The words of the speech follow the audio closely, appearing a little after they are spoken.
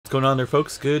going on there,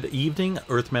 folks? Good evening.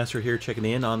 Earthmaster here checking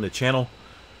in on the channel.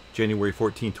 January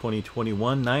 14,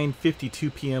 2021,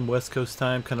 9:52 p.m. West Coast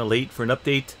time. Kind of late for an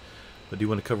update, but I do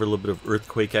want to cover a little bit of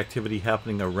earthquake activity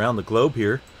happening around the globe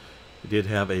here. We did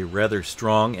have a rather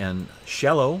strong and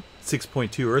shallow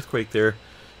 6.2 earthquake there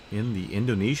in the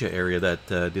Indonesia area that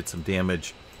did some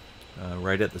damage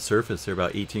right at the surface. They're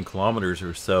about 18 kilometers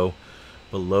or so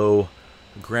below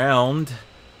ground.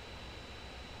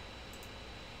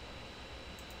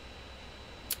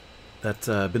 That's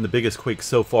been the biggest quake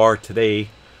so far today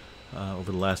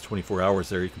over the last 24 hours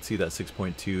there. You can see that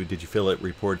 6.2. Did you feel it?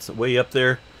 Reports way up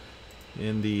there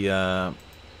in the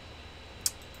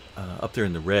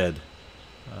red.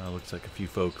 Looks like a few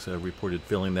folks reported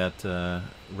feeling that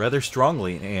rather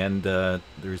strongly, and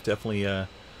there's definitely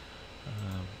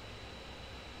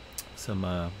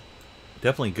some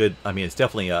definitely good. I mean, it's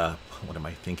definitely what am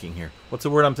I thinking here? What's the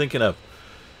word I'm thinking of?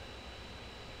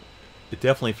 It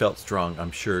definitely felt strong,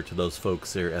 I'm sure, to those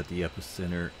folks there at the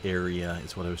epicenter area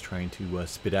is what I was trying to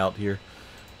spit out here.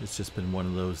 It's just been one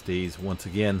of those days once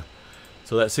again.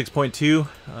 So that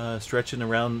 6.2 stretching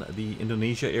around the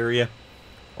Indonesia area.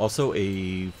 Also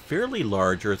a fairly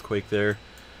large earthquake there.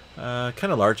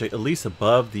 Kind of large, at least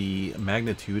above the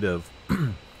magnitude of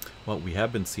what we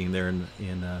have been seeing there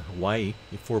in Hawaii.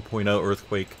 A 4.0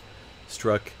 earthquake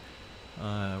struck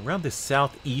around the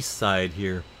southeast side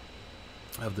here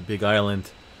of the big island,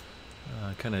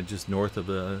 kind of just north of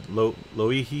the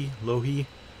Lohi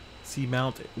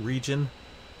Seamount region.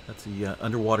 That's the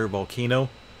underwater volcano.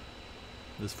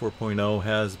 This 4.0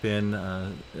 has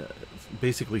been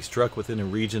basically struck within a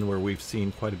region where we've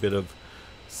seen quite a bit of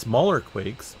smaller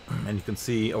quakes, and you can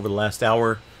see over the last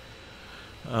hour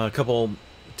a couple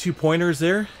 2-pointers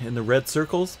there in the red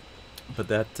circles, but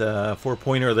that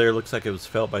 4-pointer there looks like it was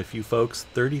felt by a few folks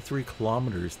 33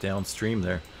 kilometers downstream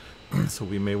there. So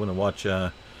we may want to watch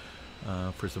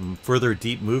for some further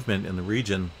deep movement in the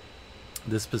region.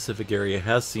 This specific area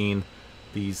has seen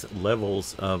these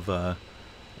levels of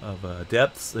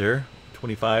depths there,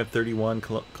 25, 31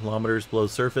 kilometers below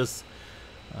surface.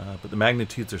 But the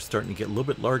magnitudes are starting to get a little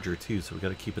bit larger too, so we've got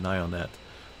to keep an eye on that.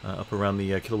 Up around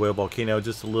the Kilauea volcano,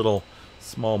 just a little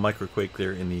small microquake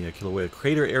there in the Kilauea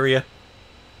crater area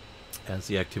as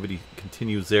the activity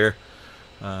continues there.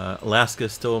 Alaska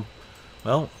still,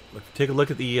 well, if you take a look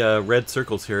at the red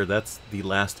circles here, that's the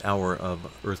last hour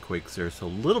of earthquakes there. So a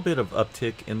little bit of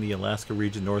uptick in the Alaska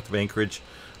region north of Anchorage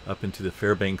up into the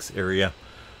Fairbanks area.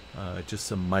 Just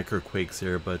some microquakes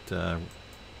there, but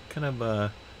kind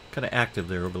of active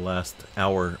there over the last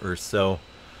hour or so.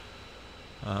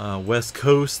 West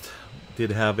Coast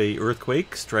did have a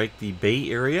earthquake strike the Bay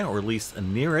Area, or at least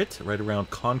near it, right around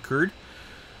Concord.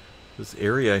 This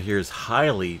area here is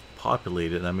highly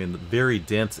populated. I mean, a very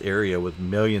dense area with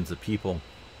millions of people.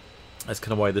 That's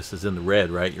kind of why this is in the red,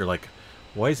 right? You're like,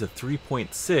 why is a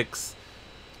 3.6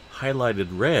 highlighted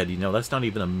red? You know, that's not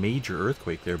even a major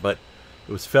earthquake there, but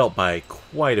it was felt by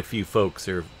quite a few folks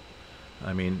there.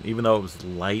 I mean, even though it was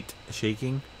light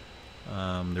shaking,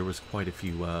 there was quite a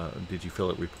few did you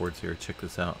feel it reports here. Check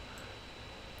this out.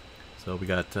 So we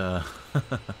got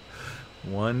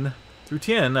 1 through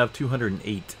 10 of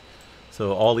 208.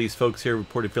 So all these folks here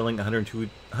reported feeling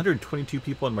 122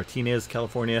 people in Martinez,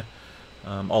 California,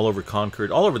 all over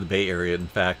Concord, all over the Bay Area. In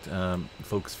fact,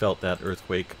 folks felt that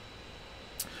earthquake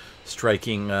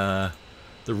striking the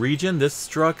region. This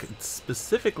struck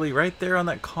specifically right there on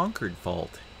that Concord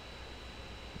fault.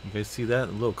 You guys see that?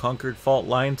 A little Concord fault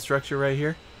line structure right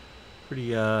here.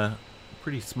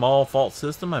 Pretty small fault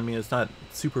system. I mean, it's not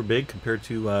super big compared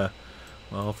to,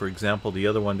 well, for example, the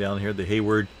other one down here, the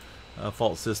Hayward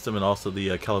fault system, and also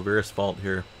the Calaveras fault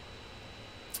here.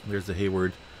 There's the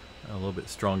Hayward, a little bit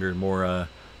stronger, more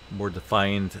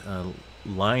defined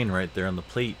line right there on the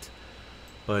plate.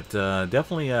 But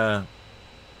definitely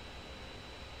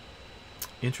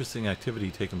interesting activity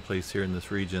taking place here in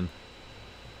this region.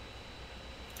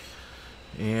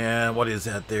 And what is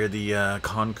that there? The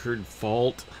Concord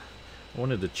fault. I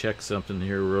wanted to check something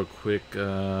here real quick.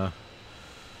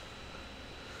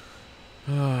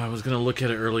 I was going to look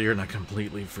at it earlier and I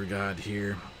completely forgot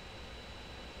here.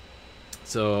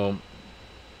 So,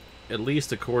 at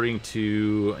least according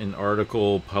to an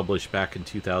article published back in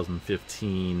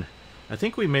 2015, I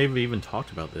think we may have even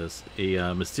talked about this.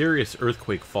 A mysterious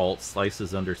earthquake fault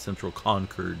slices under central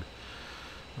Concord.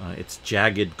 Its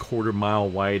jagged quarter-mile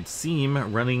wide seam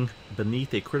running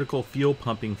beneath a critical fuel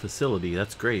pumping facility.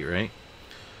 That's great, right?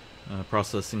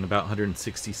 Processing about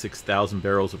 166,000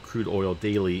 barrels of crude oil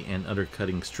daily and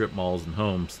undercutting strip malls and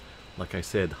homes. Like I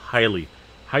said, highly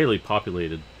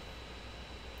populated.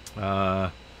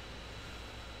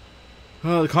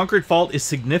 The Concord Fault is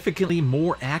significantly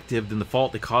more active than the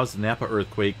fault that caused the Napa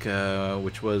earthquake,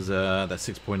 which was that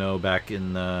 6.0 back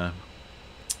in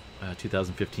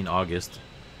 2015 August.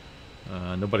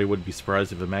 Nobody would be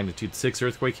surprised if a magnitude 6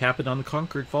 earthquake happened on the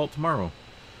Concord Fault tomorrow.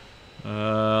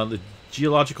 The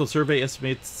Geological Survey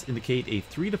estimates indicate a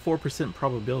 3 to 4%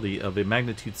 probability of a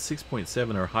magnitude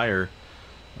 6.7 or higher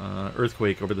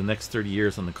earthquake over the next 30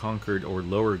 years on the Concord or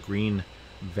Lower Green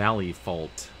Valley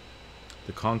Fault.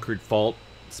 The Concord Fault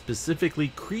specifically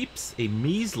creeps a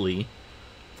measly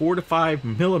 4 to 5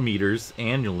 millimeters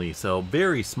annually, so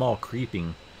very small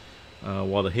creeping,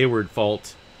 while the Hayward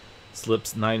Fault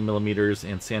slips 9 millimeters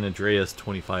and San Andreas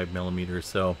 25 millimeters.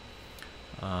 So,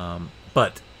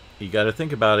 but you got to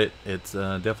think about it. It's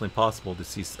definitely possible to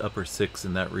see upper 6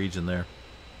 in that region there.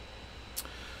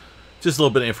 Just a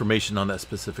little bit of information on that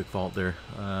specific fault there.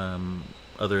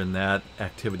 Other than that,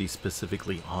 activity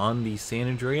specifically on the San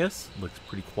Andreas looks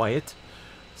pretty quiet.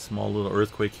 Small little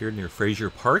earthquake here near Fraser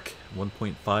Park,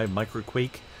 1.5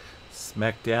 microquake,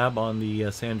 smack dab on the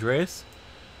San Andreas.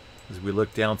 As we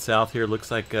look down south here,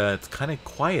 looks like it's kind of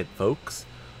quiet, folks.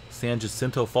 San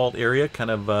Jacinto Fault area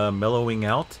kind of mellowing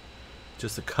out.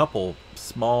 Just a couple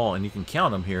small, and you can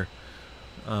count them here,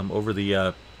 over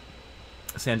the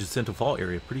San Jacinto Fault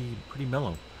area. Pretty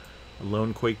mellow. A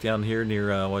lone quake down here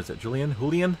near, what is that, Julian,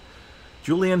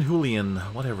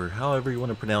 whatever, however you want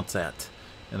to pronounce that.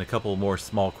 And a couple more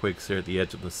small quakes there at the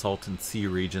edge of the Salton Sea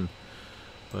region.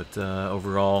 But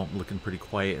overall, looking pretty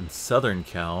quiet in southern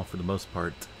Cal for the most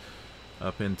part.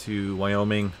 Up into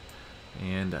Wyoming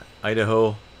and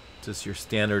Idaho, just your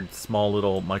standard small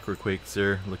little microquakes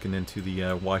there. Looking into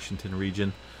the Washington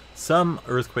region. Some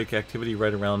earthquake activity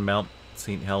right around Mount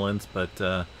St. Helens,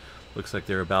 but looks like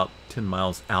they're about 10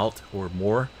 miles out or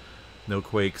more. No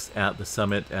quakes at the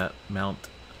summit at Mount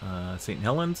St.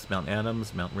 Helens, Mount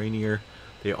Adams, Mount Rainier.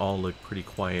 They all look pretty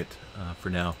quiet for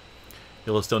now.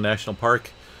 Yellowstone National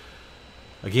Park,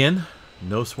 again,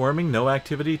 no swarming, no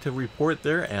activity to report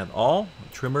there at all.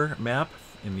 Tremor map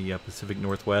in the Pacific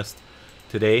Northwest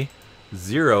today.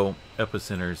 0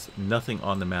 epicenters, nothing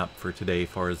on the map for today as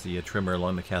far as the tremor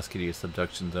along the Cascadia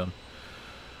subduction zone.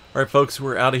 Alright folks,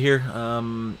 we're out of here.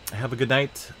 Have a good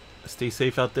night. Stay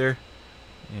safe out there.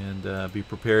 And be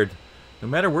prepared. No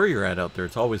matter where you're at out there,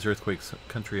 it's always earthquake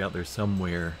country out there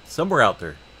somewhere. Somewhere out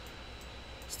there.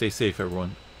 Stay safe,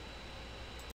 everyone.